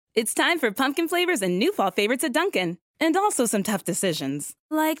It's time for pumpkin flavors and new fall favorites at Dunkin'. And also some tough decisions.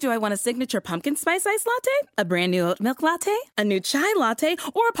 Like, do I want a signature pumpkin spice iced latte? A brand new oat milk latte? A new chai latte?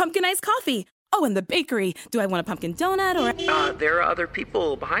 Or a pumpkin iced coffee? Oh, and the bakery. Do I want a pumpkin donut or there are other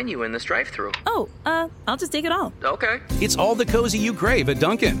people behind you in this drive-thru. I'll just take it all. Okay. It's all the cozy you crave at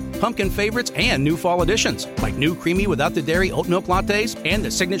Dunkin'. Pumpkin favorites and new fall additions, like new creamy without the dairy oat milk lattes and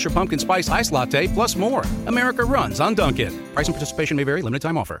the signature pumpkin spice iced latte, plus more. America runs on Dunkin'. Price and participation may vary. Limited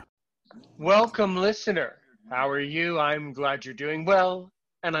time offer. Welcome, listener. How are you? I'm glad you're doing well,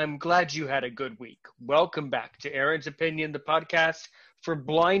 and I'm glad you had a good week. Welcome back to Aaron's Opinion, the podcast for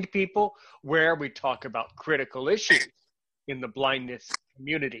blind people, where we talk about critical issues in the blindness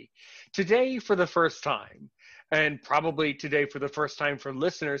community. Today, for the first time, and probably today for the first time for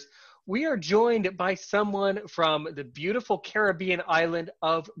listeners, we are joined by someone from the beautiful Caribbean island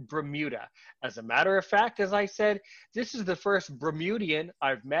of Bermuda. As a matter of fact, as I said, this is the first Bermudian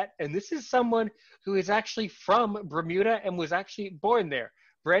I've met, and this is someone who is actually from Bermuda and was actually born there.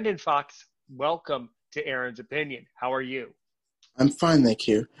 Brandon Fox, welcome to Aaron's Opinion. How are you? I'm fine, thank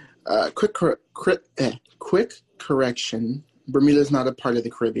you. Quick correction. Bermuda is not a part of the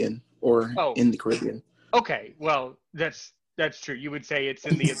Caribbean or in the Caribbean. Okay, well, that's true. You would say it's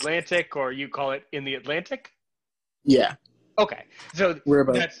in the Atlantic, or you call it in the Atlantic? Yeah. Okay, so we're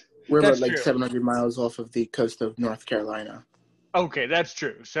about like true. 700 miles off of the coast of North Carolina. Okay, that's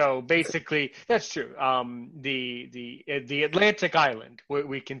true. So basically, that's true. The Atlantic island,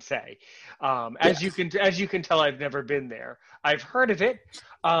 we can say. As you can tell, I've never been there. I've heard of it,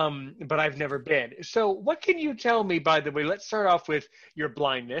 but I've never been. So, what can you tell me? By the way, let's start off with your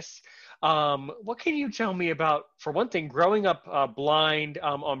blindness. What can you tell me about, for one thing, growing up blind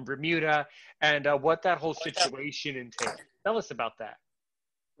on Bermuda, and what that whole situation entailed? Tell us about that.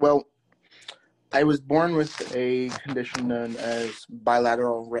 Well, I was born with a condition known as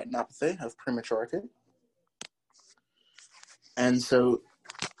bilateral retinopathy of prematurity. And so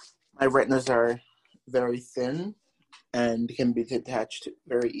my retinas are very thin and can be detached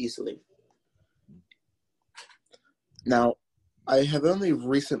very easily. Now, I have only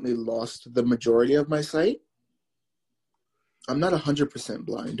recently lost the majority of my sight. I'm not 100%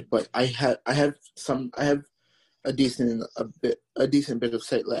 blind, but I have a decent bit of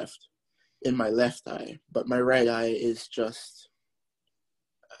sight left in my left eye, but my right eye is just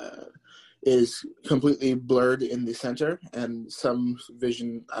is completely blurred in the center and some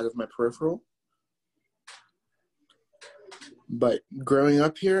vision out of my peripheral. But growing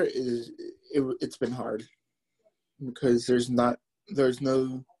up here it's been hard because there's no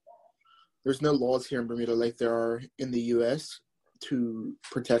laws here in Bermuda like there are in the U.S. to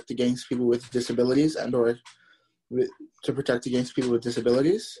protect against people with disabilities to protect against people with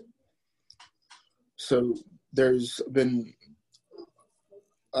disabilities. So there's been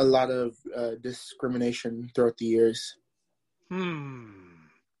a lot of discrimination throughout the years.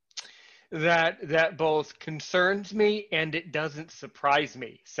 That both concerns me and it doesn't surprise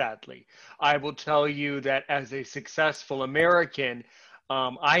me, sadly. I will tell you that as a successful American,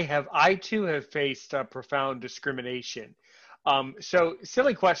 I too have faced profound discrimination. So,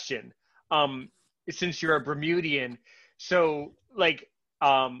 silly question. Since you're a Bermudian, so like,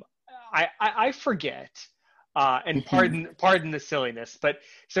 I forget, and pardon the silliness, but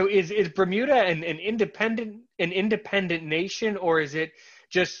so is Bermuda an independent nation, or is it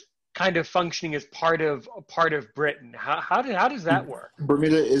just kind of functioning as part of Britain? How does that work?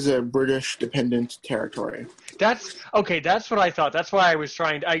 Bermuda is a British dependent territory. That's what I thought. That's why I was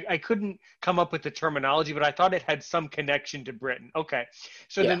trying. I couldn't come up with the terminology, but I thought it had some connection to Britain. Okay,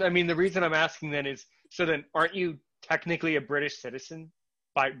 so then, I mean, the reason I'm asking then is, so then aren't you technically a British citizen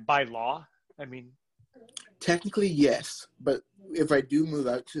by law? I mean, technically yes, but if I do move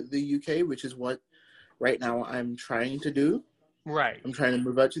out to the UK, which is what right now I'm trying to do. Right. I'm trying to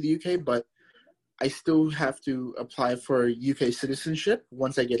move out to the UK, but I still have to apply for UK citizenship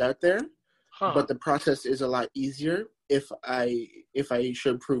once I get out there. But the process is a lot easier if I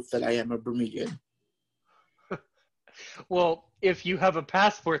show proof that I am a Bermudian. Well, if you have a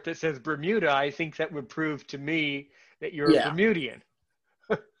passport that says Bermuda, I think that would prove to me that you're a Bermudian.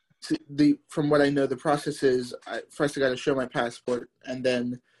 From what I know, the process is first I got to show my passport, and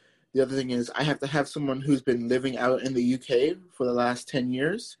then the other thing is I have to have someone who's been living out in the UK for the last 10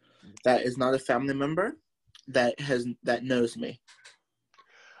 years that is not a family member that knows me.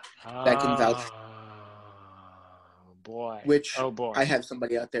 That can vouch. Boy. Oh boy. I have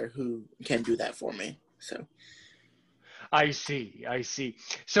somebody out there who can do that for me. So I see.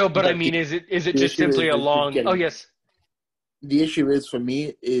 So, but I mean, is it just simply a long? Oh yes. The issue is for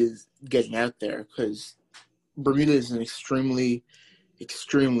me is getting out there because Bermuda is an extremely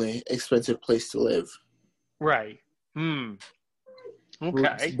extremely expensive place to live. Right.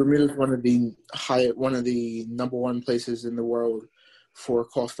 Okay. Bermuda is one of the number one places in the world for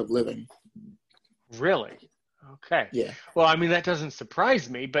cost of living. Really? Okay. Yeah. Well, I mean, that doesn't surprise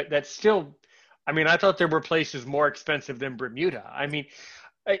me, but that's still, I mean, I thought there were places more expensive than Bermuda. I mean,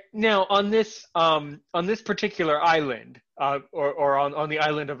 now on this particular island, or on the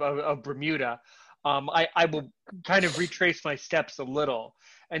island of Bermuda, I will kind of retrace my steps a little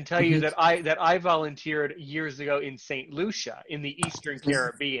and tell you that I volunteered years ago in St. Lucia in the Eastern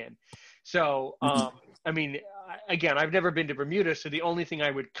Caribbean. So, I mean, again, I've never been to Bermuda, so the only thing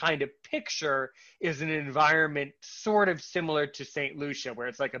I would kind of picture is an environment sort of similar to St. Lucia, where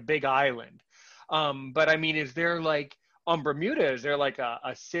it's like a big island. But I mean, is there like on Bermuda, is there like a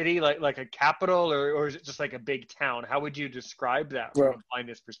city, like a capital, or is it just like a big town? How would you describe that from a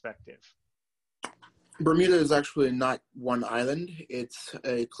blindness perspective? Bermuda is actually not one island. It's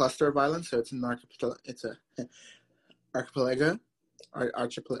a cluster of islands, so it's an archipelago. It's a archipelago.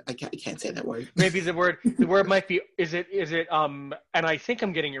 I can't say that word. Maybe the word might be, is it and I think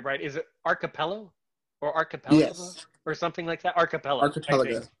I'm getting it right. Is it archipelago or archipelago? Yes. Or something like that? Archipelago.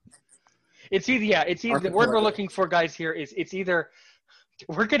 It's either the word we're looking for, guys, here is it's either,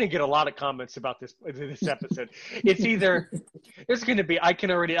 we're going to get a lot of comments about this episode. It's either, there's going to be, I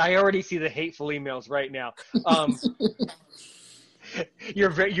already see the hateful emails right now. You're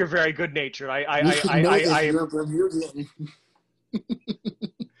very good natured. You're Bermudian.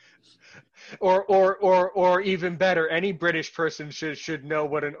 Or even better, any British person should know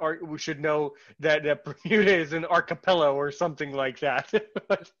that Bermuda is an archipelago or something like that.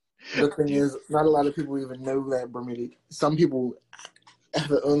 The thing is, not a lot of people even know that Bermuda. Some people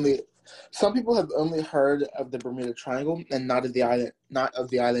have only heard of the Bermuda Triangle and not of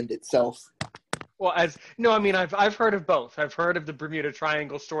the island itself. Well, I've heard of both. I've heard of the Bermuda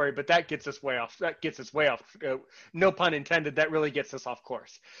Triangle story, but that gets us way off. No pun intended. That really gets us off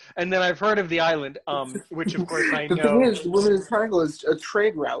course. And then I've heard of the island, which of course I know. The thing is, the Bermuda Triangle is a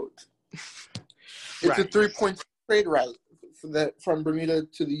trade route. It's a 3-point trade route from Bermuda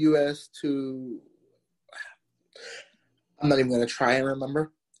to the U.S. to. I'm not even going to try and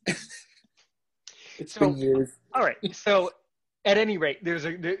remember. It's been years. All right, so. At any rate,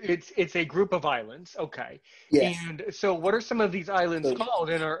 it's a group of islands, okay. Yes. And so, what are some of these islands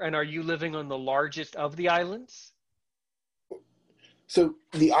called? And are you living on the largest of the islands? So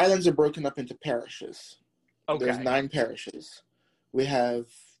the islands are broken up into parishes. Okay. There's 9 parishes. We have.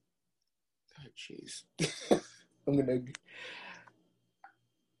 Oh, jeez. I'm gonna.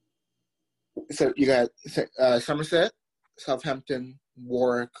 So you got Somerset, Southampton,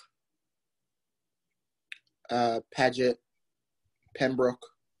 Warwick, Paget. Pembroke.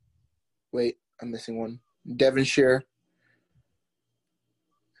 Wait, I'm missing one. Devonshire,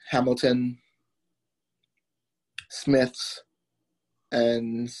 Hamilton, Smiths,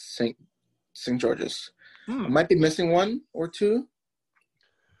 and St. George's. I might be missing one or two.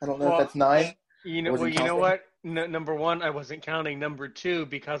 I don't know if that's 9. You know what? Number 1, I wasn't counting. Number 2,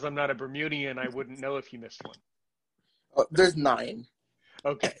 because I'm not a Bermudian, I wouldn't know if you missed one. Oh, there's 9.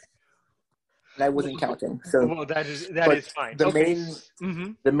 Okay. And I wasn't counting. So, well, that is fine.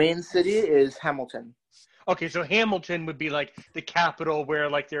 The main city is Hamilton. Okay, so Hamilton would be like the capital where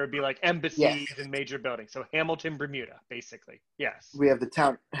like there would be like embassies and major buildings. So Hamilton, Bermuda, basically. Yes. We have the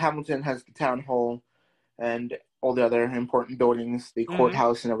town. Hamilton has the town hall and all the other important buildings, the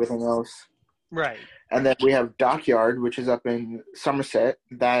courthouse and everything else. Right. And then we have Dockyard, which is up in Somerset.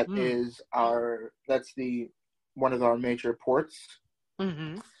 That is that's one of our major ports.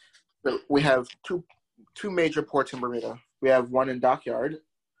 Mm-hmm. So we have two major ports in Bermuda. We have one in Dockyard,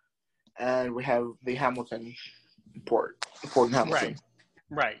 and we have the Hamilton port in Hamilton.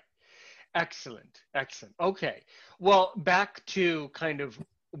 Right. Excellent. Okay. Well, back to kind of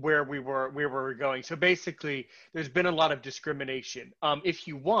where we were going. So basically, there's been a lot of discrimination. If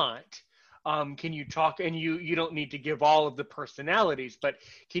you want, can you talk, and you don't need to give all of the personalities, but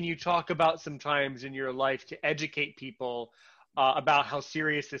can you talk about some times in your life to educate people about how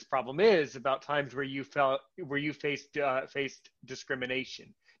serious this problem is, about times where you faced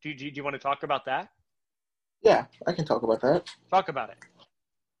discrimination? Do you want to talk about that? Yeah, I can talk about that. Talk about it.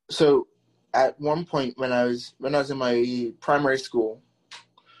 So, at one point when I was in my primary school,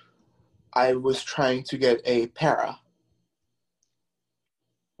 I was trying to get a para.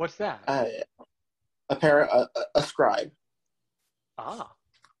 What's that? A scribe. Ah.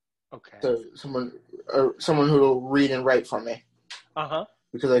 Okay. So someone who will read and write for me. Uh-huh.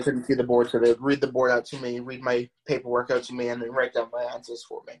 Because I couldn't see the board, so they'd read the board out to me, read my paperwork out to me, and then write down my answers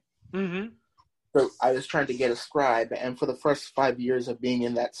for me. Mm-hmm. So I was trying to get a scribe, and for the first 5 years of being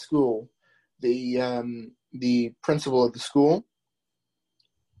in that school, the principal of the school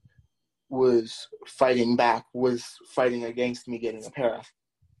was fighting against me getting a para.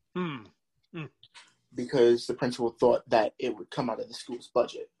 Because the principal thought that it would come out of the school's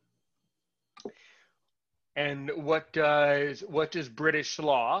budget. And what does British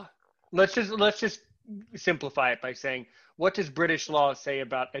law? Let's just simplify it by saying, what does British law say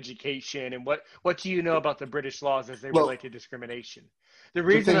about education, and what do you know about the British laws as they relate to discrimination? The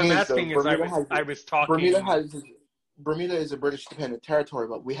reason I'm asking is I was talking. Bermuda is a British dependent territory,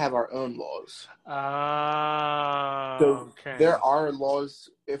 but we have our own laws. Okay. There are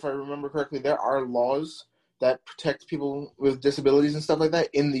laws, if I remember correctly, there are laws that protect people with disabilities and stuff like that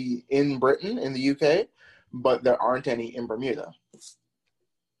in Britain, in the UK, but there aren't any in Bermuda.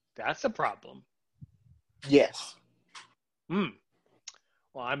 That's a problem. Yes.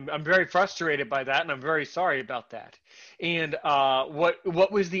 Well, I'm very frustrated by that, and I'm very sorry about that. And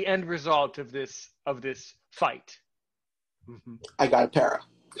what was the end result of this fight? I got a para.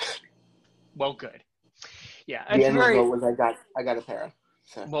 Well, good. Yeah, the end result was I got a para.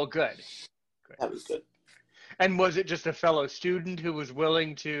 So well, good. That was good. And was it just a fellow student who was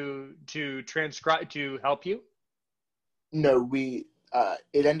willing to transcribe to help you? No, a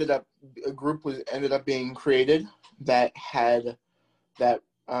group ended up being created that had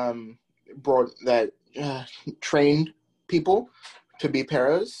trained people to be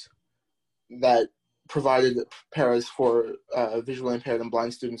paras, that provided paras for visually impaired and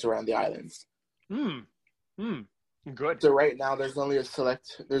blind students around the islands. Good. So right now there's only a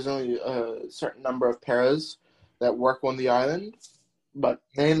certain number of paras that work on the island, but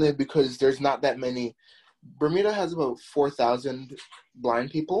mainly because there's not that many. Bermuda has about 4,000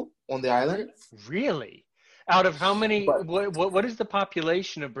 blind people on the island. Really? Out of how many? What is the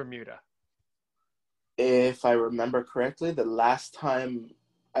population of Bermuda? If I remember correctly, the last time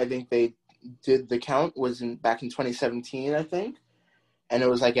I think they did the count was back in 2017, I think, and it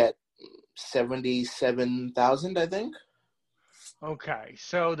was like at 77,000, I think. Okay,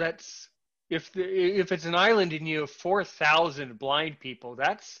 so that's if it's an island and you have 4,000 blind people,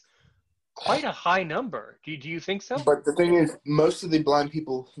 that's quite a high number. Do you think so? But the thing is, most of the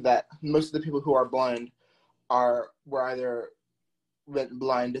people who are blind were either went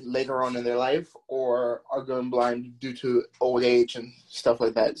blind later on in their life or are going blind due to old age and stuff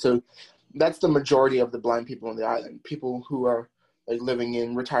like that. So that's the majority of the blind people on the island. People who are like living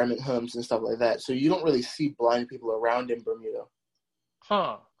in retirement homes and stuff like that. So you don't really see blind people around in Bermuda.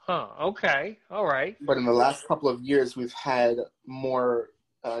 Okay. All right. But in the last couple of years, we've had more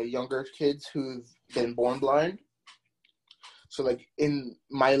younger kids who've been born blind. So like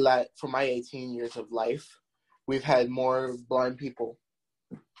for my 18 years of life, we've had more blind people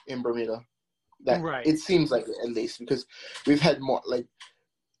in Bermuda. Right. It seems like it, at least, because we've had more, like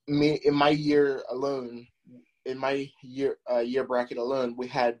me in my year alone, in my year bracket alone, we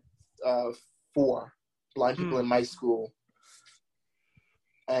had 4 blind people in my school.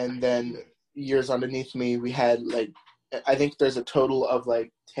 And then years underneath me, we had I think there's a total of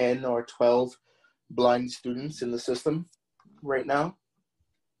 10 or 12 blind students in the system right now.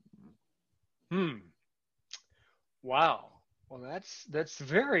 Wow. Well, that's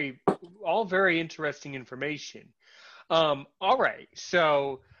very interesting information. All right.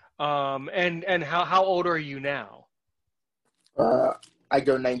 So, and how old are you now? I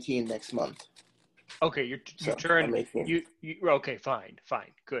go 19 next month. Okay, you turn you okay, fine,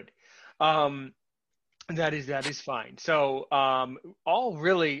 good. That is fine. So, all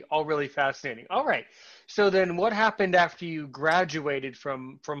really fascinating. All right. So then, what happened after you graduated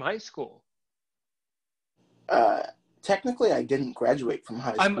from high school? Technically, I didn't graduate from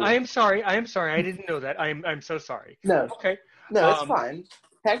high school. I am sorry. I didn't know that. I'm so sorry. No. Okay. No, it's fine.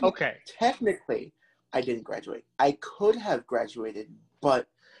 Okay. Technically, I didn't graduate. I could have graduated, but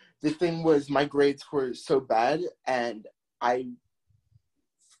the thing was, my grades were so bad, and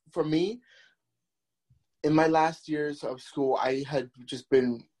for me, in my last years of school, I had just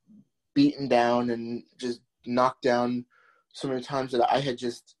been beaten down and just knocked down so many times that I had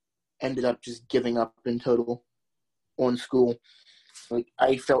just ended up just giving up in total on school.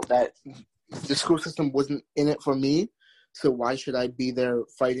 I felt that the school system wasn't in it for me, so why should I be there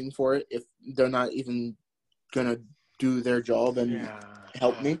fighting for it if they're not even gonna do their job and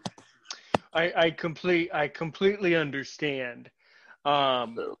help me? I completely understand.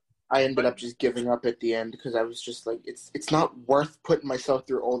 So I ended up just giving up at the end because I was just like, it's not worth putting myself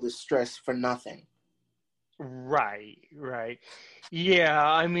through all this stress for nothing. Right. Yeah,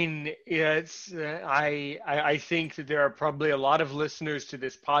 I mean, it's I think that there are probably a lot of listeners to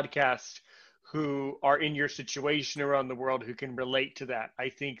this podcast who are in your situation around the world who can relate to that. I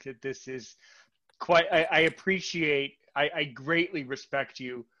think that this is quite, I appreciate, I greatly respect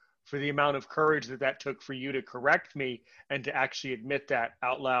you for the amount of courage that took for you to correct me and to actually admit that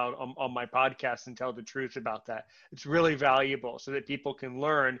out loud on my podcast and tell the truth about that. It's really valuable so that people can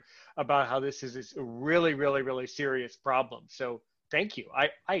learn about how this is a really, really, really serious problem. So thank you.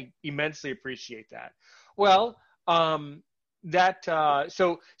 I immensely appreciate that. Well, so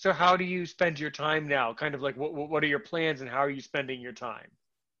how do you spend your time now? Kind of like what are your plans and how are you spending your time?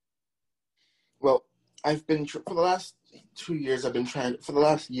 Well, I've been for the last 2 years. For the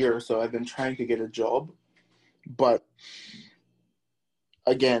last year or so, I've been trying to get a job, but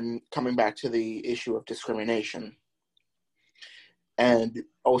again, coming back to the issue of discrimination, and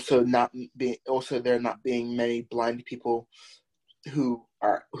also there not being many blind people who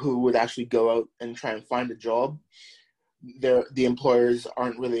would actually go out and try and find a job. The employers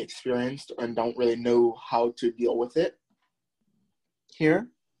aren't really experienced and don't really know how to deal with it here.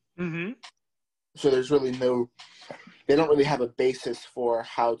 Mm-hmm. So there's really they don't really have a basis for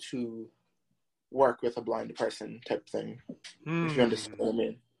how to work with a blind person type thing, if you understand what I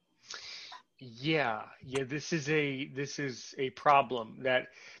mean. Yeah, this is a problem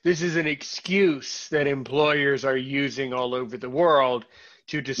this is an excuse that employers are using all over the world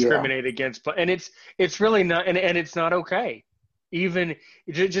to discriminate against, and it's really not, and it's not okay. Even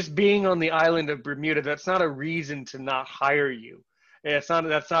just being on the island of Bermuda, that's not a reason to not hire you. That's not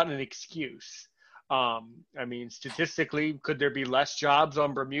an excuse. I mean, statistically, could there be less jobs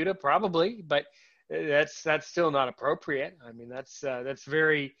on Bermuda? Probably, but that's still not appropriate. I mean, that's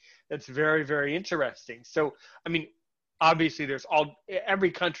very, very interesting. So, I mean, obviously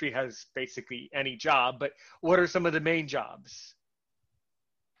every country has basically any job, but what are some of the main jobs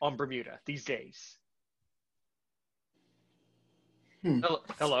on Bermuda these days?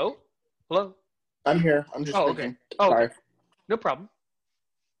 Hello? I'm here. I'm just thinking. Okay. Oh, sorry. Okay. No problem.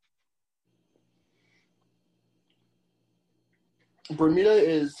 Bermuda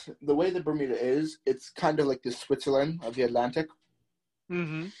is, the way that Bermuda is, it's kind of like the Switzerland of the Atlantic.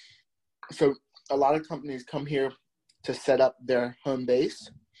 Mm-hmm. So a lot of companies come here to set up their home base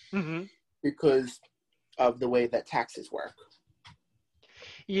because of the way that taxes work.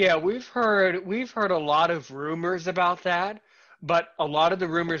 Yeah, we've heard a lot of rumors about that, but a lot of the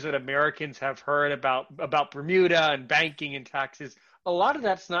rumors that Americans have heard about Bermuda and banking and taxes, a lot of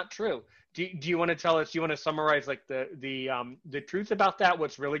that's not true. Do you want to tell us? Do you want to summarize like the truth about that?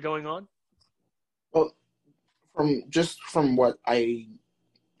 What's really going on? Well, from what I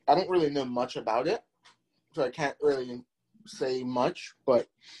don't really know much about it, so I can't really say much. But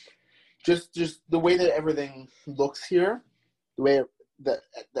just the way that everything looks here, the way the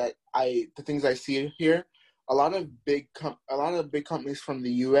things I see here, a lot of big companies from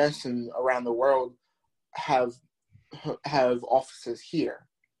the U.S. and around the world have offices here.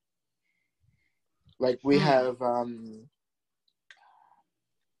 Like we have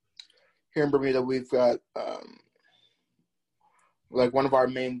here in Bermuda, we've got like one of our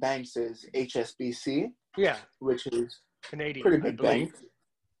main banks is HSBC. Yeah, which is Canadian, pretty big bank,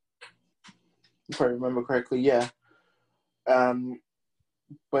 if I remember correctly. Yeah,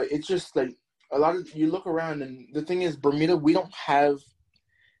 but it's just like you look around, and the thing is, Bermuda, we don't have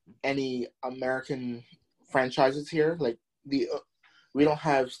any American franchises here. Like we don't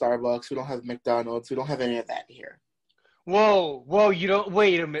have Starbucks, we don't have McDonald's, we don't have any of that here. Whoa! You don't.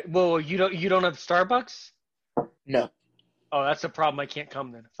 Wait a minute. Whoa! You don't have Starbucks? No. Oh, that's a problem. I can't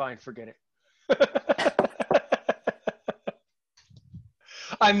come then. Fine, forget it.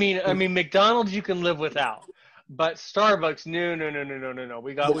 I mean, McDonald's you can live without, but Starbucks, no.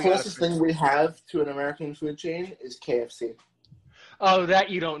 The closest thing we have to an American food chain is KFC. Oh, that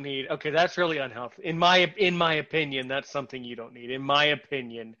you don't need. Okay, that's really unhealthy. In my opinion, that's something you don't need. In my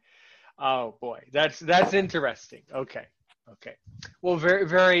opinion. Oh boy, that's interesting. Okay. Well, very,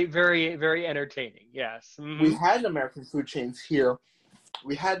 very, very, very entertaining. Yes. Mm-hmm. We had American food chains here.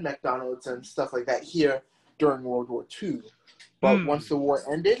 We had McDonald's and stuff like that here during World War II. But once the war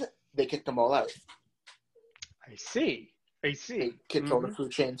ended, they kicked them all out. I see. They kicked all the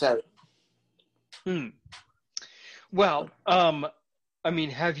food chains out. Well, I mean,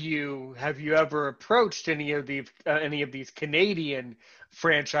 have you ever approached any of these Canadian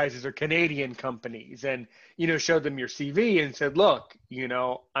franchises or Canadian companies and, showed them your CV and said, look,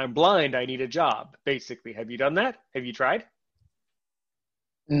 I'm blind, I need a job, basically. Have you done that? Have you tried?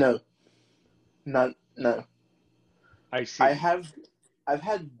 No. No. I see. I've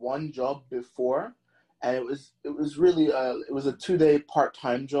had one job before, and it was really it was a 2-day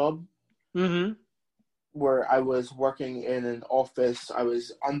part-time job. Mm-hmm. Where I was working in an office. I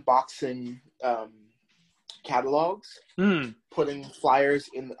was unboxing catalogs, putting flyers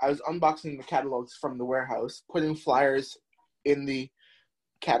in. I was unboxing the catalogs from the warehouse, putting flyers in the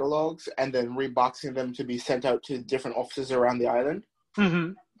catalogs, and then reboxing them to be sent out to different offices around the island.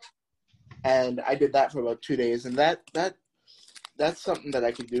 Mm-hmm. And I did that for about 2 days, and that's something that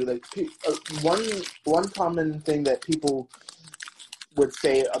I could do. Like one common thing that people would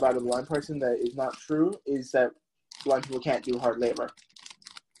say about a blind person that is not true is that blind people can't do hard labor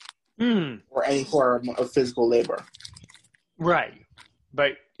or any form of physical labor. Right,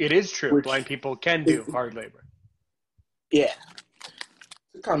 but it is true. Which blind people can do hard labor. Yeah,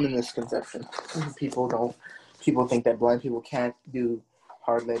 it's a common misconception. People think that blind people can't do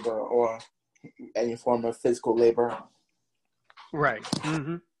hard labor or any form of physical labor. Right.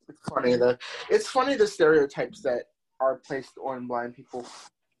 Mm-hmm. It's funny the stereotypes that are placed on blind people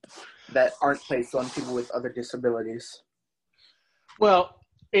that aren't placed on people with other disabilities. Well,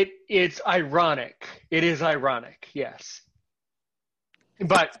 it's ironic. It is ironic, yes.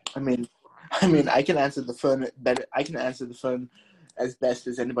 But I mean, I can answer the phone better. I can answer the phone as best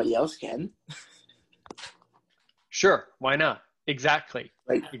as anybody else can. Sure, why not? Exactly.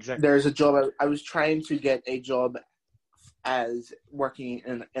 Exactly. There's a job. I was trying to get a job as working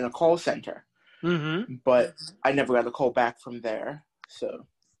in a call center, but I never got a call back from there. So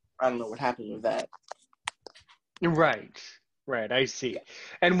I don't know what happened with that. Right. I see.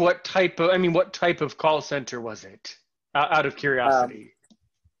 And what type of call center was it? Out of curiosity.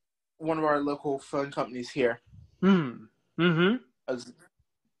 One of our local phone companies here.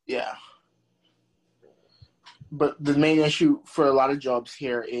 Yeah. But the main issue for a lot of jobs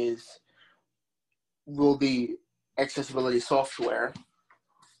here is, will the accessibility software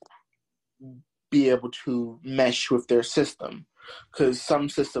be able to mesh with their system? Because some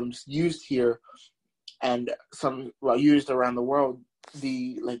systems used here and some used around the world,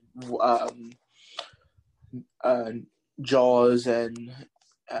 the JAWS and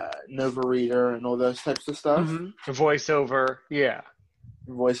Nova Reader and all those types of stuff. VoiceOver, yeah.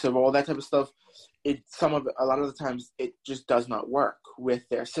 VoiceOver, all that type of stuff. A lot of the times it just does not work with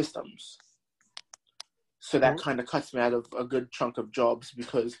their systems. So that kind of cuts me out of a good chunk of jobs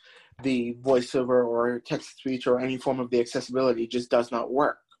because the voiceover or text-to-speech or any form of the accessibility just does not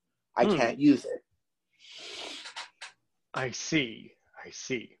work. I can't use it. I see.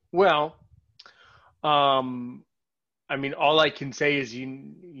 Well, all I can say is,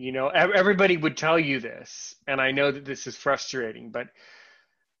 you know, everybody would tell you this, and I know that this is frustrating, but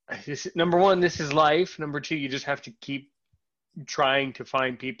number one, this is life. Number two, you just have to keep trying to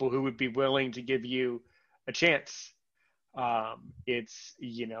find people who would be willing to give you a chance. It's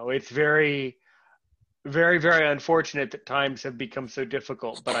very, very, very unfortunate that times have become so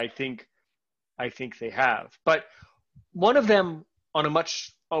difficult, but I think they have. But one of them on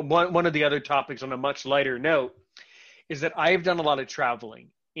one of the other topics on a much lighter note is that I've done a lot of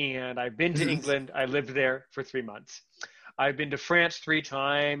traveling, and I've been to England. I lived there for 3 months. I've been to France 3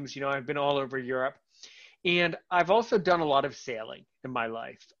 times. You know, I've been all over Europe. And I've also done a lot of sailing in my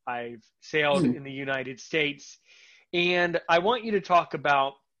life. I've sailed in the United States. And I want you to talk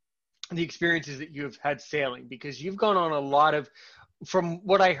about the experiences that you have had sailing, because you've gone on a lot of, from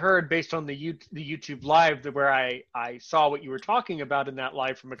what I heard based on the YouTube live where I saw what you were talking about in that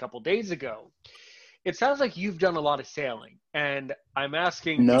live from a couple days ago, it sounds like you've done a lot of sailing. And I'm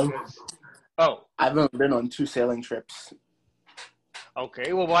asking because... Oh. I've only been on 2 sailing trips.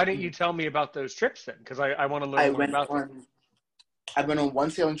 Okay, well, why didn't you tell me about those trips then? Because I want to learn more about them. I've been on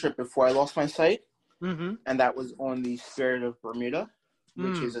 1 sailing trip before I lost my sight, and that was on the Spirit of Bermuda,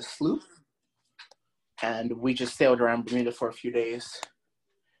 which is a sloop. And we just sailed around Bermuda for a few days.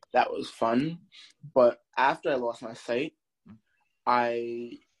 That was fun. But after I lost my sight,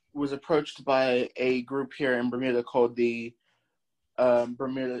 I was approached by a group here in Bermuda called the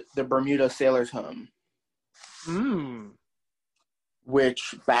Bermuda Sailors Home.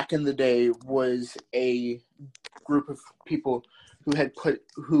 Which back in the day was a group of people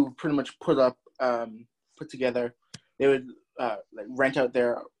who pretty much put together. They would rent out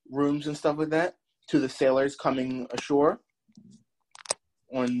their rooms and stuff like that to the sailors coming ashore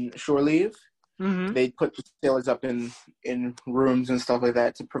on shore leave. They'd put the sailors up in rooms and stuff like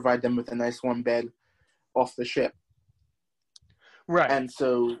that to provide them with a nice warm bed off the ship. Right. And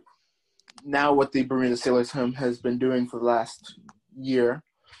so now what the Bermuda Sailors Home has been doing for the last year,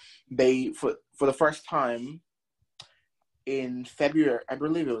 they for the first time in February, I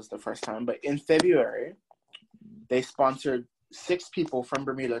believe it was the first time, but in February they sponsored 6 people from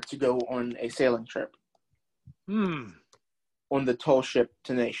Bermuda to go on a sailing trip on the tall ship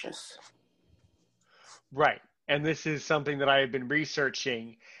Tenacious. Right. And this is something that I have been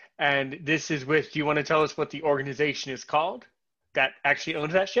researching, And this is with, do you want to tell us what the organization is called that actually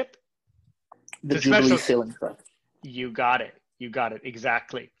owns that ship? The Jubilee Sailing Club. You got it. You got it.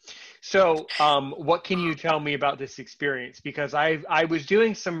 Exactly. So what can you tell me about this experience? Because I was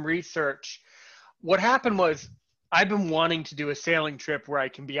doing some research. What happened was I've been wanting to do a sailing trip where I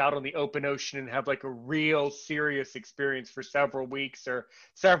can be out on the open ocean and have like a real serious experience for several weeks or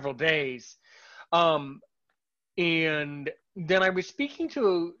several days. And then I was speaking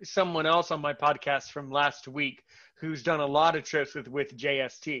to someone else on my podcast from last week who's done a lot of trips with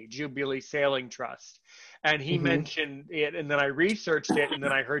JST, Jubilee Sailing Trust. And he mentioned it, and then I researched it, and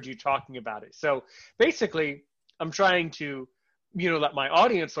then I heard you talking about it. So basically, I'm trying to, let my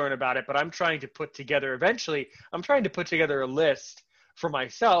audience learn about it, but I'm trying to put together a list for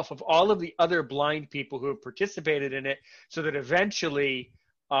myself of all of the other blind people who have participated in it so that eventually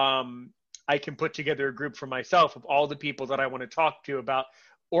I can put together a group for myself of all the people that I want to talk to about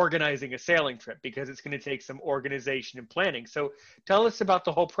organizing a sailing trip, because it's going to take some organization and planning. So tell us about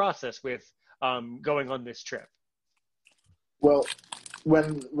the whole process with going on this trip. Well,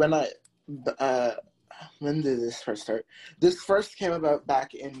 when did this first start? This first came about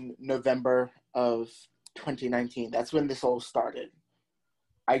back in November of 2019. That's when this all started.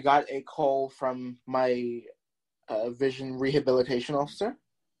 I got a call from my vision rehabilitation officer,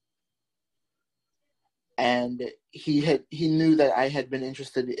 and he knew that I had been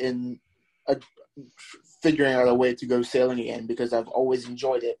interested in figuring out a way to go sailing again, because I've always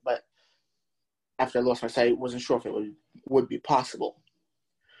enjoyed it, but after I lost my sight, wasn't sure if it would be possible.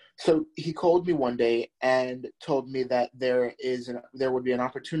 So he called me one day and told me that there would be an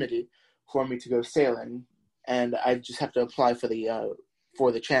opportunity for me to go sailing, and I just have to apply for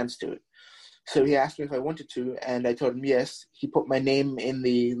the chance to it. So he asked me if I wanted to, and I told him yes. He put my name in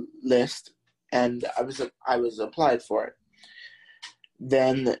the list, and I was applied for it.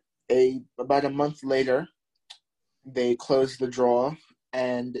 Then about a month later, they closed the draw,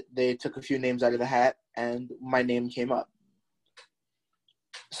 and they took a few names out of the hat, and my name came up.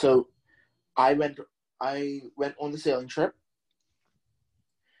 So I went on the sailing trip,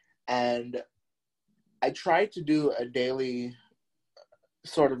 and I tried to do a daily,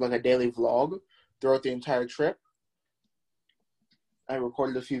 sort of like a daily vlog throughout the entire trip. I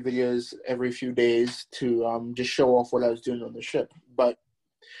recorded a few videos every few days to just show off what I was doing on the ship. But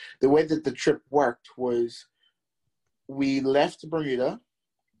the way that the trip worked was we left Bermuda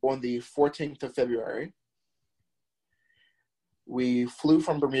on the 14th of February. We flew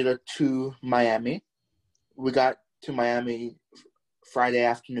from Bermuda to Miami. We got to Miami Friday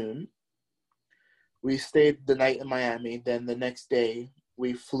afternoon. We stayed the night in Miami. Then the next day,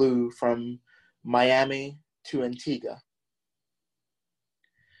 we flew from Miami to Antigua.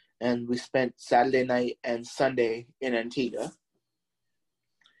 And we spent Saturday night and Sunday in Antigua.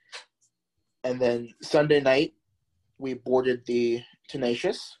 And then Sunday night, we boarded the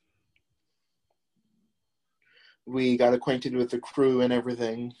Tenacious. We got acquainted with the crew and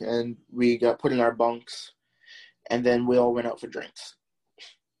everything, and we got put in our bunks, and then we all went out for drinks.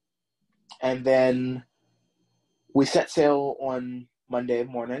 And then we set sail on Monday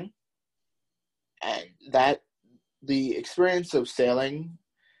morning, and the experience of sailing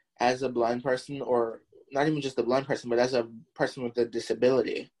as a blind person, or not even just a blind person, but as a person with a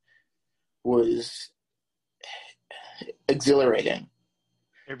disability, was exhilarating.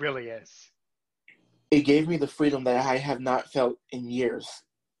 It really is. It gave me the freedom that I have not felt in years.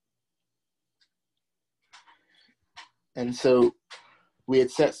 And so we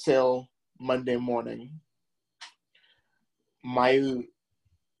had set sail Monday morning. What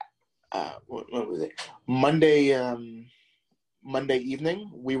was it? Monday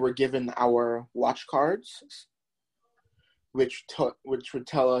evening, we were given our watch cards, which would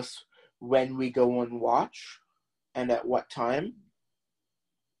tell us when we go on watch and at what time.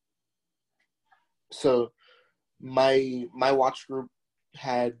 So my watch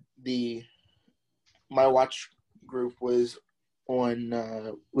group was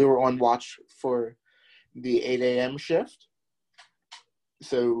on, we were on watch for the 8 a.m. shift.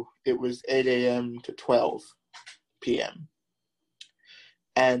 So it was 8 a.m. to 12 p.m.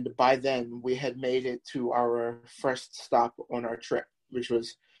 And by then we had made it to our first stop on our trip, which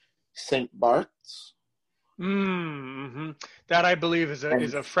was St. Bart's. Mm-hmm. That I believe is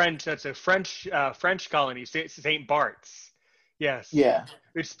a French. That's a French colony, St. Bart's. Yes. Yeah.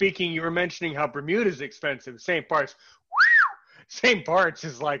 Speaking, you were mentioning how Bermuda is expensive. St. Bart's. St. Bart's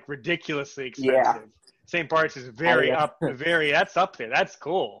is like ridiculously expensive. Yeah. St. Bart's is that's up there. That's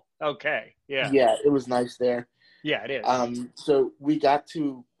cool. Okay. Yeah. Yeah, it was nice there. Yeah, it is. So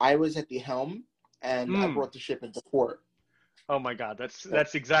I was at the helm, and I brought the ship into port. Oh my God,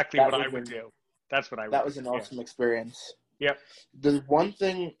 that's exactly that what was I would an- do. That's what I would That do. was an awesome experience. Yep. There's one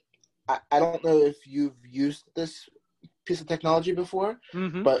thing, I don't know if you've used this piece of technology before,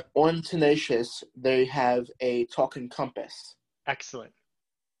 Mm-hmm. but on Tenacious, they have a talking compass. Excellent.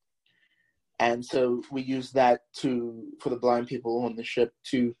 And so we use that for the blind people on the ship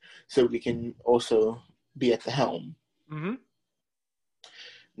so we can also be at the helm. Mm-hmm.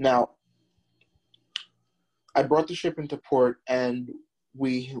 Now, I brought the ship into port, and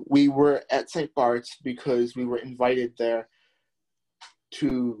we were at St. Bart's because we were invited there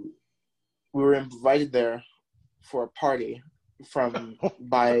for a party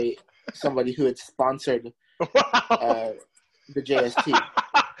by somebody who had sponsored Wow. the JST.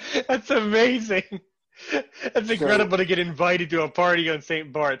 That's amazing. That's incredible to get invited to a party on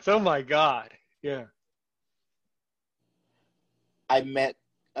St. Bart's. Oh my God. Yeah. I met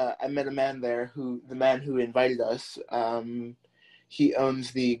a man there the man who invited us. He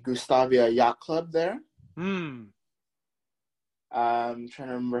owns the Gustavia Yacht Club there. Hmm. I'm trying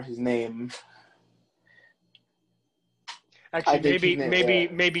to remember his name. Actually,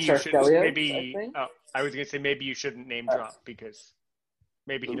 maybe you should. Maybe I was gonna say maybe you shouldn't name drop because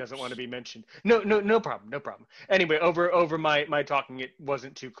maybe he doesn't want to be mentioned. No problem. Anyway, over my talking, it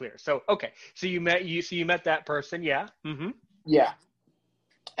wasn't too clear. So okay, so you met that person, yeah. Mm-hmm. Yeah,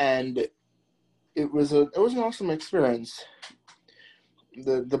 and it was an awesome experience.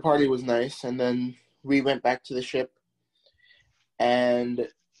 The party was nice, and then we went back to the ship. And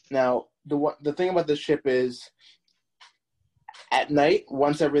now the thing about the ship is, at night,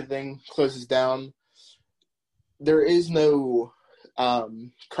 once everything closes down, there is no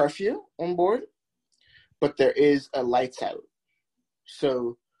curfew on board, but there is a lights out.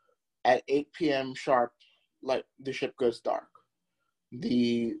 So at 8 p.m. sharp, the ship goes dark.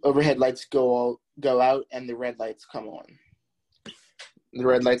 The overhead lights go out, and the red lights come on. The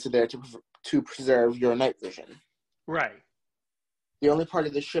red lights are there to preserve your night vision. Right. The only part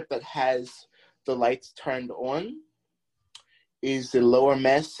of the ship that has the lights turned on is the lower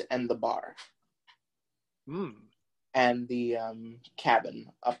mess and the bar. Mm. And the cabin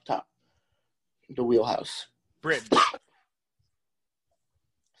up top, the wheelhouse. Bridge.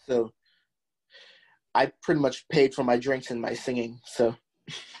 So I pretty much paid for my drinks and my singing. So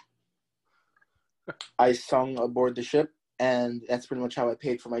I sung aboard the ship, and that's pretty much how I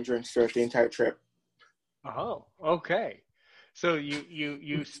paid for my drinks throughout the entire trip. Oh, okay. So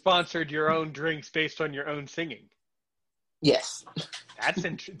you sponsored your own drinks based on your own singing. Yes.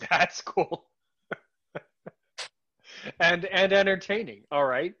 That's cool. and entertaining. All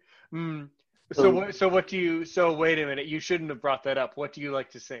right. Mm. So what do you? So wait a minute. You shouldn't have brought that up. What do you like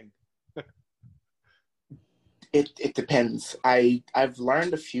to sing? It depends. I've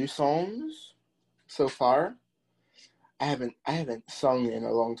learned a few songs so far. I haven't sung in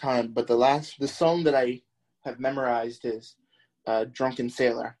a long time, but the song that I have memorized is Drunken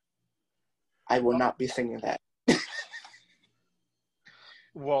Sailor. I will not be singing that.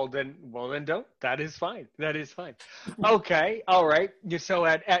 Well then don't. That is fine. Okay. All right. So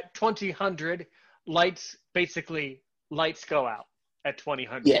at 2000, lights go out at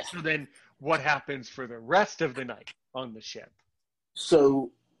 2000. Yes. So then what happens for the rest of the night on the ship?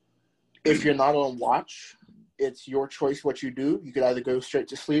 So if you're not on watch, it's your choice what you do. You could either go straight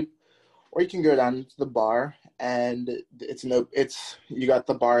to sleep, or you can go down to the bar, and you got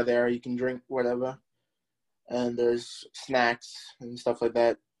the bar there. You can drink whatever, and there's snacks and stuff like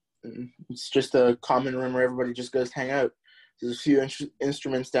that. And it's just a common room where everybody just goes to hang out. There's a few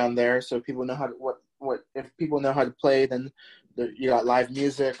instruments down there, so people know how to what if people know how to play, then you got live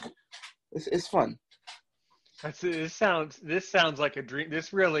music. It's fun. This sounds like a dream.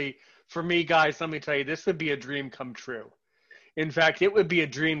 This really, for me, guys, let me tell you, this would be a dream come true. In fact, it would be a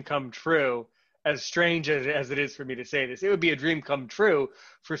dream come true, as strange as it is for me to say this. It would be a dream come true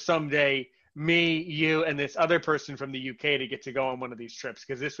for someday me, you, and this other person from the UK to get to go on one of these trips,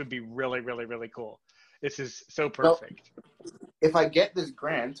 because this would be really, really, really cool. This is so perfect. Well, if I get this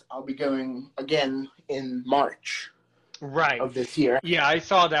grant, I'll be going again in March. Right. Of this year. Yeah, I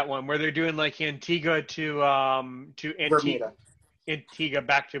saw that one where they're doing like Antigua to Bermuda. Antigua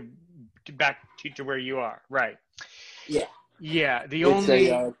back to where you are. Right. Yeah. Yeah. It's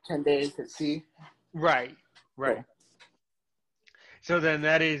a 10 days at sea. Right. Cool. So then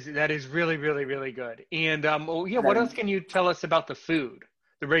that is really, really, really good. And what else can you tell us about the food,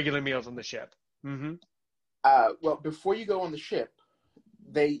 the regular meals on the ship? Mm-hmm. Well, before you go on the ship,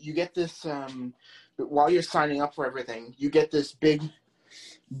 you get this. While you're signing up for everything, you get this big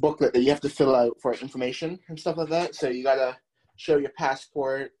booklet that you have to fill out for information and stuff like that. So you gotta show your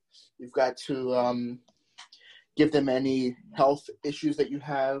passport. You've got to give them any health issues that you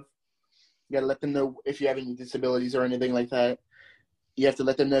have. You got to let them know if you have any disabilities or anything like that. You have to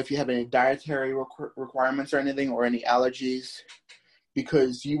let them know if you have any dietary requirements or anything, or any allergies,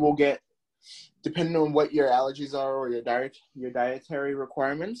 because you will get, depending on what your allergies are or your dietary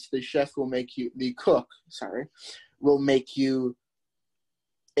requirements, the cook will make you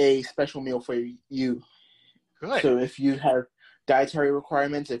a special meal for you. Good. So if you have dietary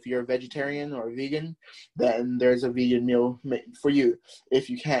requirements, if you're a vegetarian or a vegan, then there's a vegan meal for you. If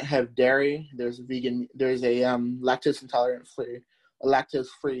you can't have dairy, there's a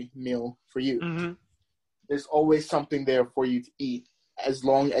lactose-free meal for you. Mm-hmm. There's always something there for you to eat, as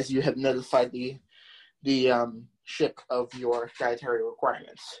long as you have notified the ship of your dietary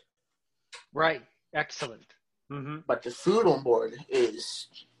requirements. Right. Excellent. Mm-hmm. But the food on board is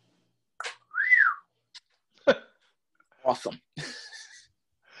awesome.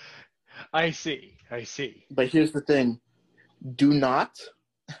 I see. But here's the thing. Do not,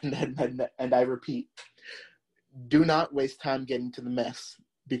 and I repeat, do not waste time getting to the mess,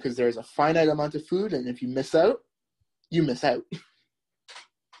 because there's a finite amount of food, and if you miss out, you miss out.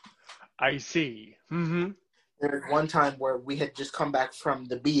 I see. Mm-hmm. There was one time where we had just come back from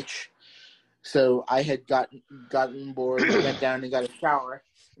the beach, so I had gotten bored, went down and got a shower.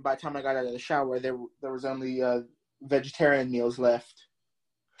 And by the time I got out of the shower, there was only vegetarian meals left.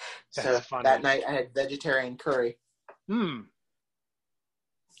 That's funny. That night I had vegetarian curry. Hmm.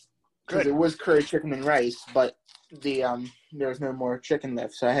 Because it was curry chicken and rice, but there was no more chicken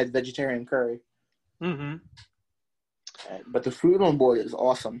left, so I had vegetarian curry. Mm-hmm. But the food on board is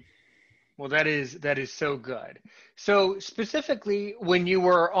awesome. Well, that is so good. So specifically, when you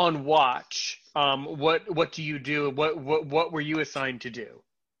were on watch, what do you do? What were you assigned to do?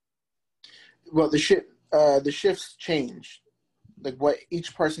 Well, the shifts change. Like what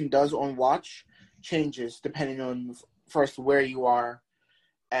each person does on watch changes depending on first where you are,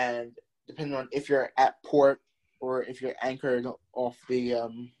 and depending on if you're at port or if you're anchored off the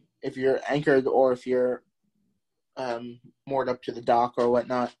if you're anchored or if you're moored up to the dock or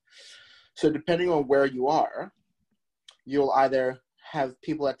whatnot. So depending on where you are, you'll either have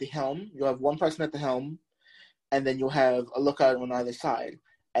people at the helm, you'll have one person at the helm, and then you'll have a lookout on either side,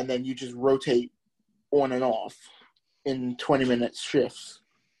 and then you just rotate on and off in 20-minute shifts,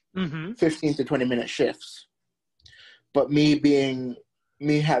 15 to 20-minute shifts. But me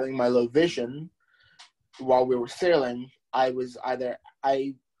having my low vision while we were sailing,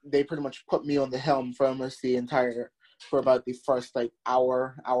 they pretty much put me on the helm for for about the first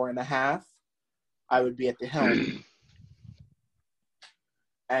hour and a half. I would be at the helm.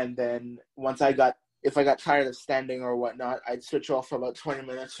 And then if I got tired of standing or whatnot, I'd switch off for about 20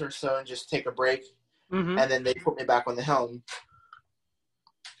 minutes or so and just take a break. Mm-hmm. And then they put me back on the helm,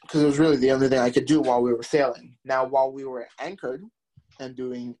 because it was really the only thing I could do while we were sailing. Now, while we were anchored and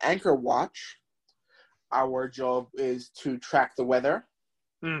doing anchor watch, our job is to track the weather,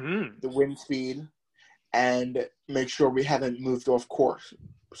 the wind speed, and make sure we haven't moved off course.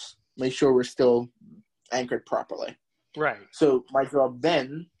 Make sure we're still anchored properly. Right. So my job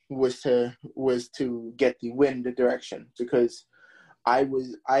then was to get the wind direction, because I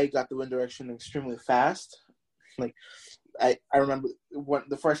got the wind direction extremely fast. Like I remember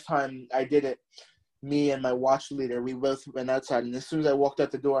the first time I did it, me and my watch leader, we both went outside, and as soon as I walked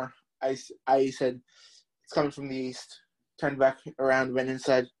out the door, I said, "It's coming from the east." Turned back around, went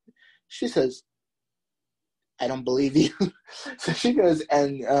inside. She says, "I don't believe you." So she goes,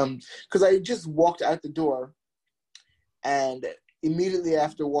 and because I just walked out the door, and immediately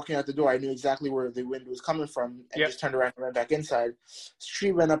after walking out the door, I knew exactly where the wind was coming from, and just turned around and ran back inside.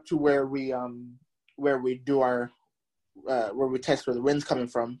 She went up to where we do our where we test where the wind's coming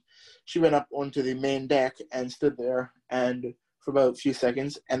from. She went up onto the main deck and stood there and for about a few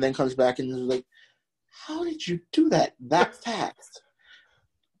seconds, and then comes back and was like, "How did you do that fast?"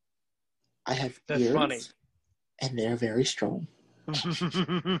 I have That's ears, funny. and they're very strong.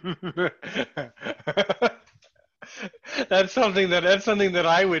 That's something that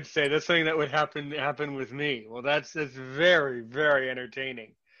I would say. That's something that would happen with me. Well, that's very, very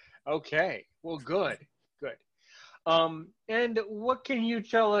entertaining. Okay. Well, good. And what can you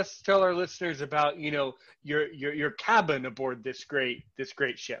tell our listeners about, your cabin aboard this great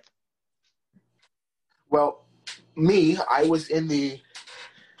ship? Well, I was in the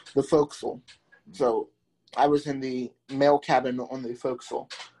forecastle. So I was in the mail cabin on the forecastle.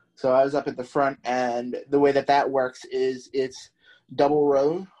 So I was up at the front, and the way that works is it's double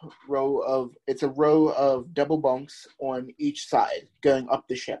row of double bunks on each side going up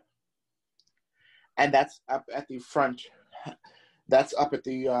the ship. And that's up at the front. That's up at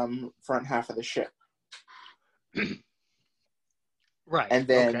the front half of the ship. Right. And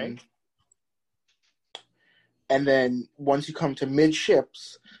then Okay. and then once you come to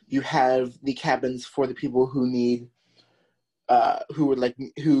midships, you have the cabins for the people who need who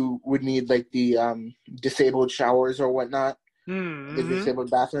would need like the disabled showers or whatnot, the Mm-hmm. disabled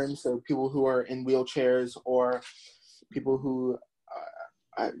bathrooms. So people who are in wheelchairs or people who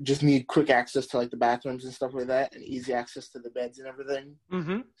just need quick access to like the bathrooms and stuff like that, and easy access to the beds and everything.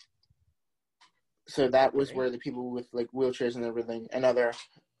 Mm-hmm. So that was Okay. where the people with like wheelchairs and everything and other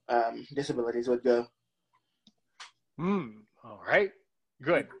disabilities would go. All right.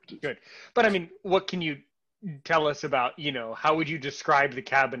 Good. But I mean, what can you tell us about, how would you describe the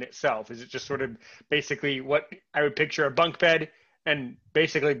cabin itself? Is it just sort of basically what I would picture, a bunk bed and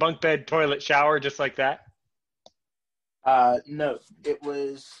basically bunk bed, toilet, shower, just like that? No, it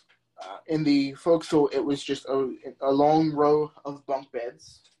was in the forecastle. It was just a long row of bunk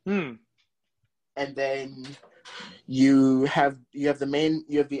beds, and then you have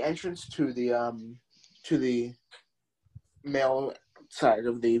the entrance to the male side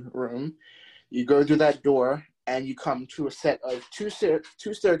of the room. You go through that door, and you come to a set of two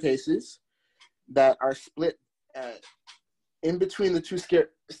staircases that are split. In between the two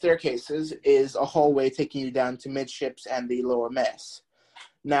staircases is a hallway taking you down to midships and the lower mess.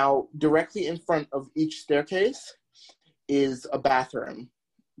 Now, directly in front of each staircase is a bathroom,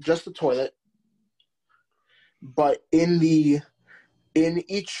 just a toilet. But in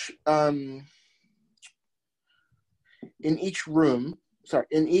each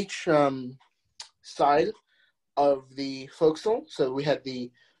side of the forecastle, so we had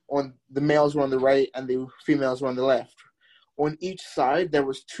the males were on the right and the females were on the left. On each side, there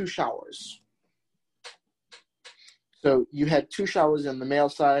was 2 showers. So you had 2 showers on the male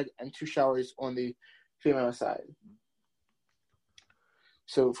side and 2 showers on the female side.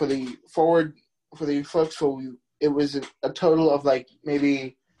 So for the forecastle, it was a total of like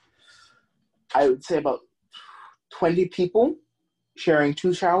maybe, I would say about 20 people sharing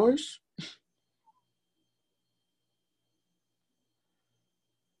 2 showers.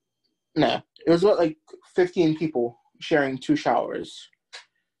 No, it was about like 15 people sharing 2 showers.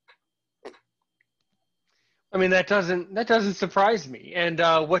 I mean, that doesn't surprise me. And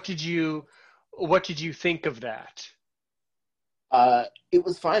what did you think of that? It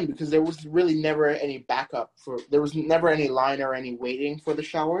was fine because there was really never any backup there was never any line or any waiting for the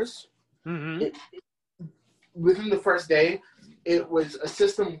showers. Mm-hmm. Within the first day, it was a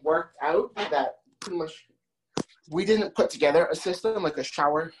system worked out that pretty much we didn't put together a system like a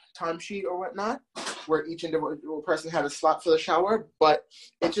shower timesheet or whatnot, where each individual person had a slot for the shower, but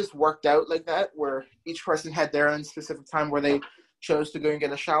it just worked out like that, where each person had their own specific time where they chose to go and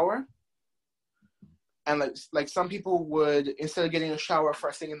get a shower. And like some people would, instead of getting a shower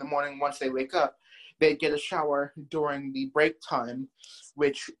first thing in the morning once they wake up, they'd get a shower during the break time,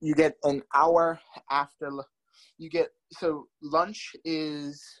 which you get an hour after. So lunch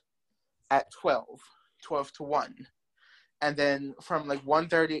is at 12 to 1. And then from like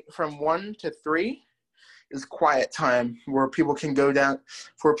 1:30, from 1 to 3 is quiet time where people can go down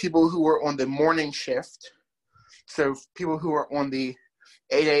for people who are on the morning shift. So people who are on the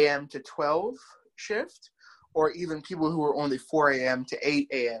 8 a.m. to 12 shift, or even people who are on the 4 a.m. to 8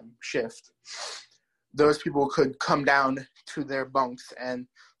 a.m. shift. Those people could come down to their bunks and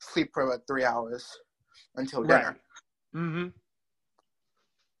sleep for about 3 hours until dinner. Right. Mm-hmm.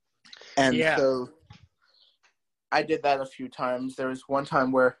 And so I did that a few times. There was one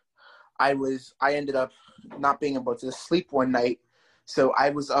time where I ended up not being able to sleep one night. So I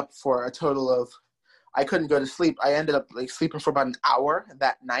was up for a total of, I couldn't go to sleep. I ended up like sleeping for about an hour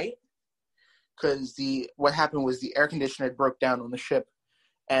that night because what happened was the air conditioner broke down on the ship,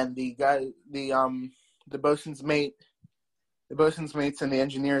 and the bosun's mates and the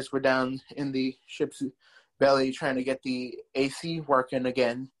engineers were down in the ship's belly trying to get the AC working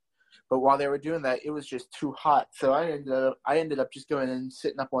again. But while they were doing that, it was just too hot. So I ended up just going and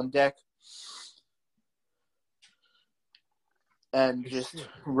sitting up on deck and just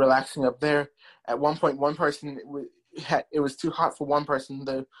relaxing up there. At one point, one person, it was too hot for one person,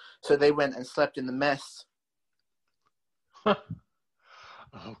 though, so they went and slept in the mess.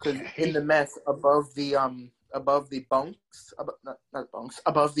 Because in the mess, above the bunks, not bunks,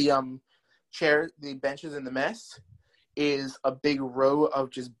 above the chairs, the benches in the mess, is a big row of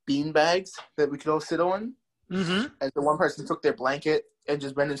just bean bags that we could all sit on. Mm-hmm. And so one person took their blanket and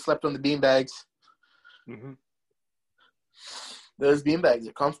just went and slept on the bean bags. Mm-hmm. Those bean bags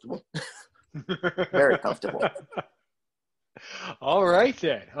are comfortable. Very comfortable. All right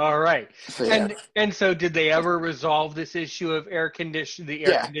then. All right. So, yeah. And so did they ever resolve this issue of air conditioning? The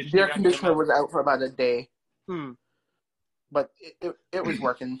air conditioner was out for about a day. But it was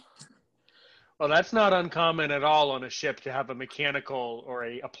working. Well, that's not uncommon at all on a ship to have a mechanical or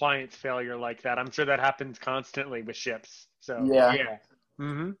a appliance failure like that. I'm sure that happens constantly with ships. So yeah.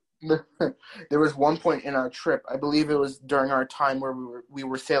 Mm-hmm. There was one point in our trip, I believe it was during our time where we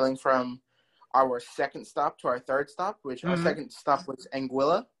were sailing from our second stop to our third stop, which our second stop was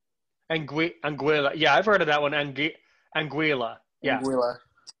Anguilla. Anguilla. Yeah, I've heard of that one. Anguilla. Yeah. Anguilla.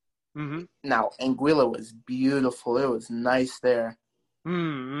 Mm-hmm. Now, Anguilla was beautiful. It was nice there.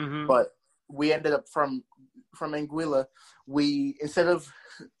 Mm-hmm. But we ended up from Anguilla, we, instead of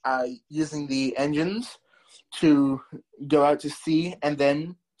using the engines to go out to sea and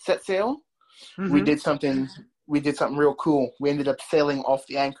then set sail, we did something real cool. We ended up sailing off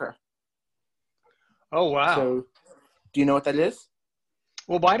the anchor. Oh, wow. So, do you know what that is?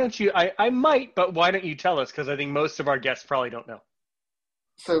 Well, why don't you? I might, but why don't you tell us? Because I think most of our guests probably don't know.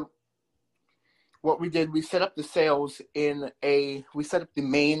 So, what we did, we set up the sails we set up the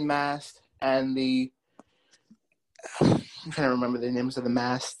main mast and I'm trying to remember the names of the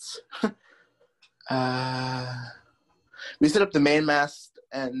masts. We set up the main mast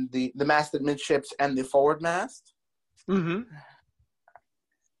and the mast amidships and the forward mast to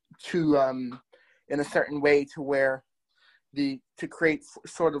in a certain way to where to create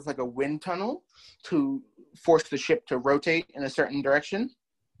sort of like a wind tunnel to force the ship to rotate in a certain direction.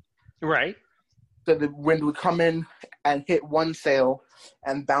 Right. So the wind would come in and hit one sail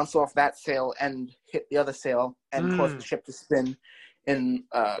and bounce off that sail and hit the other sail and cause the ship to spin in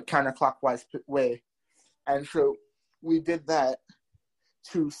a counterclockwise way. And so we did that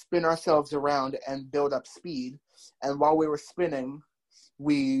to spin ourselves around and build up speed. And while we were spinning,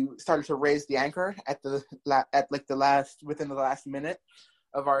 we started to raise the anchor within the last minute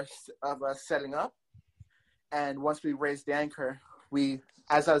of us setting up. And once we raised the anchor,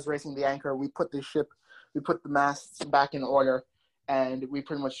 as I was raising the anchor, we put the masts back in order, and we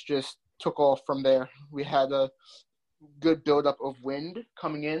pretty much just took off from there. We had a good buildup of wind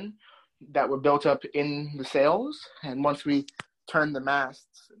coming in that were built up in the sails, and once we turned the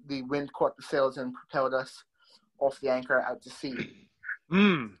masts, the wind caught the sails and propelled us off the anchor out to sea.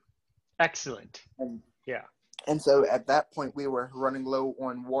 Excellent. Yeah. And so at that point, we were running low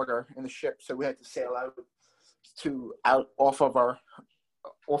on water in the ship, so we had to sail out off of our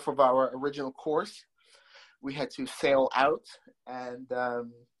original course. We had to sail out and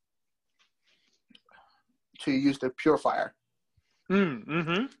to use the purifier. We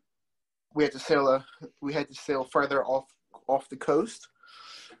had to sail further off the coast.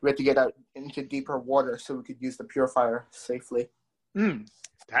 We had to get out into deeper water so we could use the purifier safely.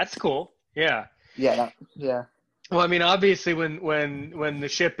 That's cool. Yeah. Yeah. Well, I mean, obviously, when the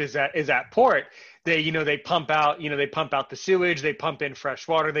ship is at port, they pump out the sewage, they pump in fresh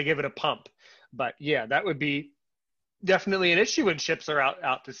water, they give it a pump. But yeah, that would be definitely an issue when ships are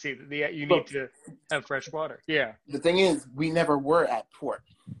out to sea. You need to have fresh water. Yeah. The thing is, we never were at port.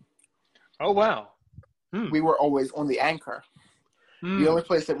 Oh wow. We were always on the anchor. The only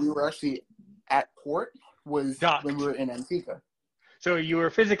place that we were actually at port was docked when we were in Antigua. So you were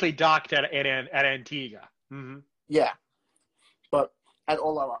physically docked at Antigua. Yeah, but at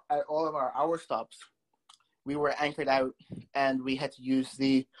all of our hour stops, we were anchored out, and we had to use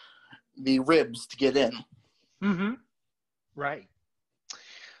the ribs to get in. Right.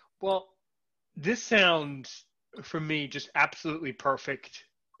 Well, this sounds for me just absolutely perfect.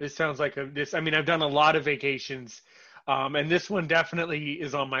 This sounds like I've done a lot of vacations, and this one definitely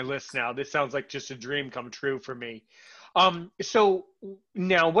is on my list now. This sounds like just a dream come true for me. So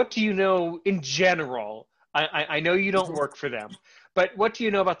now, what do you know in general? I know you don't work for them, but what do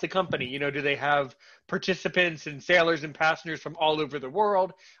you know about the company? Do they have participants and sailors and passengers from all over the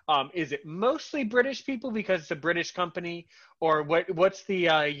world? Is it mostly British people because it's a British company, or what's the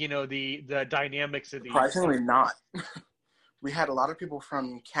the dynamics of these? Surprisingly not. We had a lot of people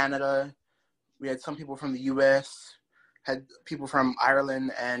from Canada. We had some people from the U.S., had people from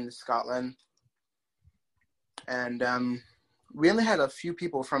Ireland and Scotland. And we only had a few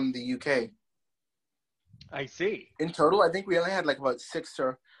people from the U.K. I see. In total, I think we only had like about 6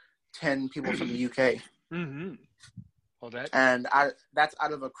 or 10 people from the U.K. Well, that's out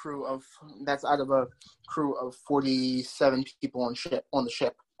of a crew of 47 people on the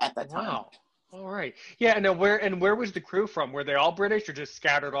ship at that time. Wow. All right. Yeah. And where was the crew from? Were they all British or just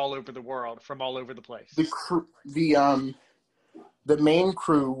scattered all over the world from all over the place? The main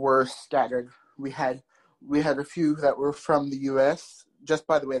crew were scattered. We had a few that were from the U.S. just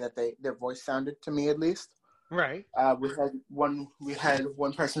by the way that their voice sounded to me, at least. Right. We had one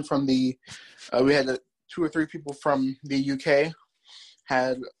person from we had 2 or 3 people from the UK.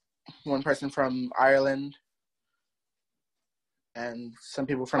 Had one person from Ireland, and some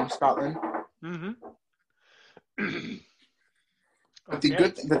people from Scotland. Mm-hmm. But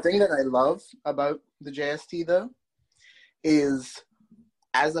Okay. the thing that I love about the JST though is,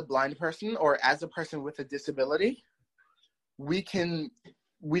 as a blind person or as a person with a disability, we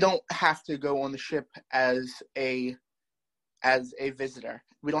don't have to go on the ship as a visitor.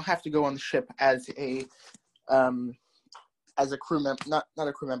 We don't have to go on the ship as a crew member, not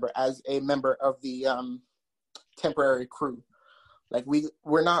a crew member, as a member of the temporary crew. Like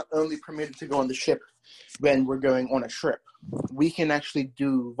we're not only permitted to go on the ship when we're going on a trip. We can actually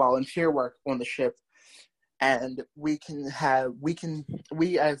do volunteer work on the ship, and we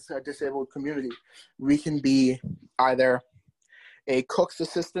as a disabled community, we can be either a cook's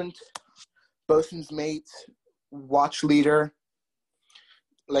assistant, bosun's mate, watch leader.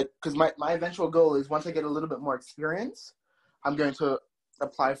 Like, because my eventual goal is, once I get a little bit more experience, I'm going to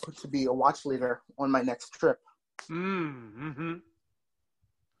apply to be a watch leader on my next trip. Mm-hmm.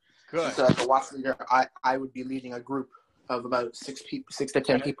 Good. So as a watch leader, I would be leading a group of about 6 to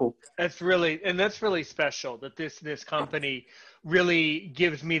 10 people. That's really special that this company really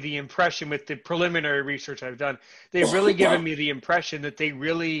gives me the impression, with the preliminary research I've done, they've really given me the impression that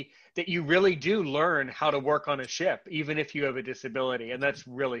you really do learn how to work on a ship, even if you have a disability. And that's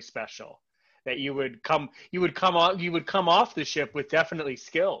really special, that you would come off the ship with definitely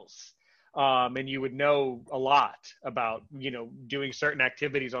skills. And you would know a lot about, doing certain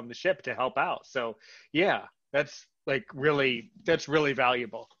activities on the ship to help out. So yeah, that's really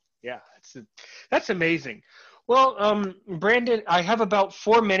valuable. Yeah, that's amazing. Well, Brandon, I have about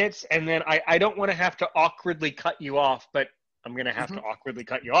 4 minutes, and then I don't want to have to awkwardly cut you off, but I'm going to have to awkwardly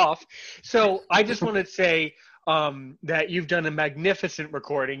cut you off. So I just want to say that you've done a magnificent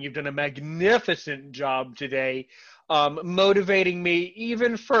recording. You've done a magnificent job today, motivating me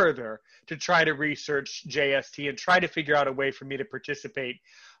even further to try to research JST and try to figure out a way for me to participate.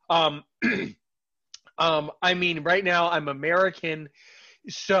 I mean, right now I'm American,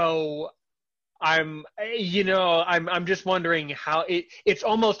 so I'm just wondering how it's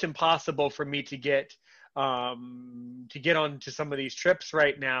almost impossible for me to get onto some of these trips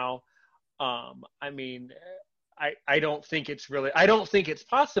right now. I mean, I don't think it's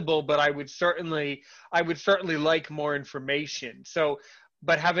possible, but I would certainly like more information. So,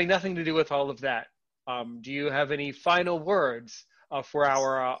 but having nothing to do with all of that, do you have any final words for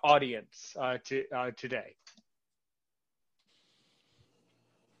our audience today?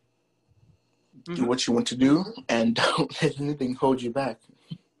 Do what you want to do, and don't let anything hold you back.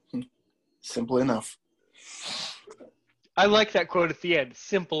 Simple enough. I like that quote at the end.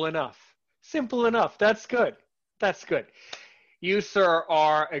 Simple enough. Simple enough. That's good. That's good. You, sir,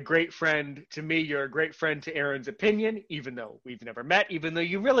 are a great friend to me. You're a great friend to Aaron's Opinion, even though we've never met, even though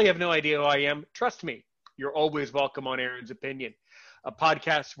you really have no idea who I am. Trust me, you're always welcome on Aaron's Opinion, a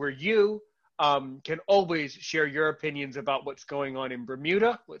podcast where you can always share your opinions about what's going on in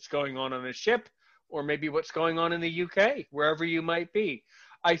Bermuda, what's going on a ship, or maybe what's going on in the UK, wherever you might be.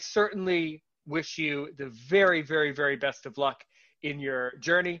 I certainly wish you the very, very, very best of luck in your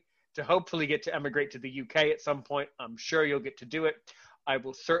journey to hopefully get to emigrate to the UK at some point. I'm sure you'll get to do it. I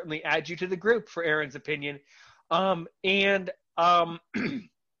will certainly add you to the group for Aaron's Opinion.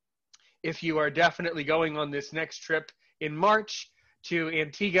 If you are definitely going on this next trip in March to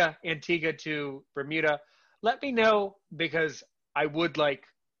Antigua to Bermuda, let me know, because I would like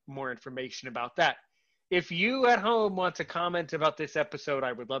more information about that. If you at home want to comment about this episode,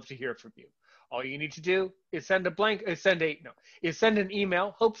 I would love to hear from you. All you need to do is send an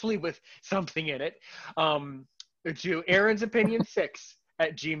email, hopefully with something in it, to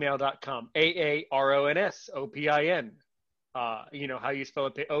aaronsopinion6@gmail.com. AARONSOPIN. You know how you spell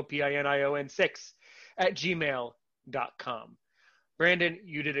it, OPINION 6@gmail.com. Brandon,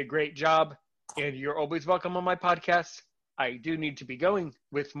 you did a great job, and you're always welcome on my podcast. I do need to be going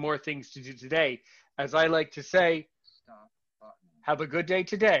with more things to do today. As I like to say, have a good day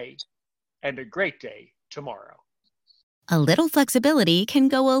today and a great day tomorrow. A little flexibility can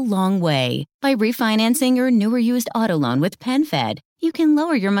go a long way. By refinancing your new or used auto loan with PenFed, you can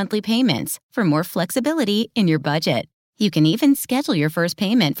lower your monthly payments for more flexibility in your budget. You can even schedule your first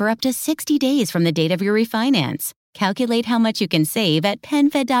payment for up to 60 days from the date of your refinance. Calculate how much you can save at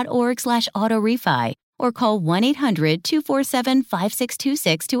penfed.org/autorefi or call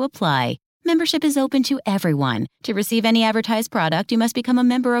 1-800-247-5626 to apply. Membership is open to everyone. To receive any advertised product, you must become a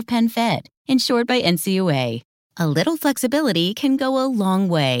member of PenFed, insured by NCUA. A little flexibility can go a long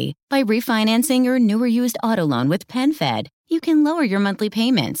way. By refinancing your new or used auto loan with PenFed, you can lower your monthly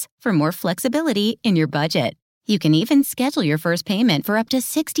payments for more flexibility in your budget. You can even schedule your first payment for up to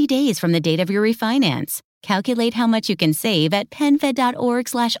 60 days from the date of your refinance. Calculate how much you can save at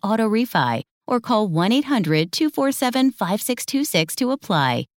PenFed.org/autorefi or call 1-800-247-5626 to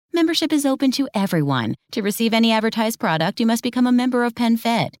apply. Membership is open to everyone. To receive any advertised product, you must become a member of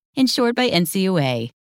PenFed, insured by NCUA.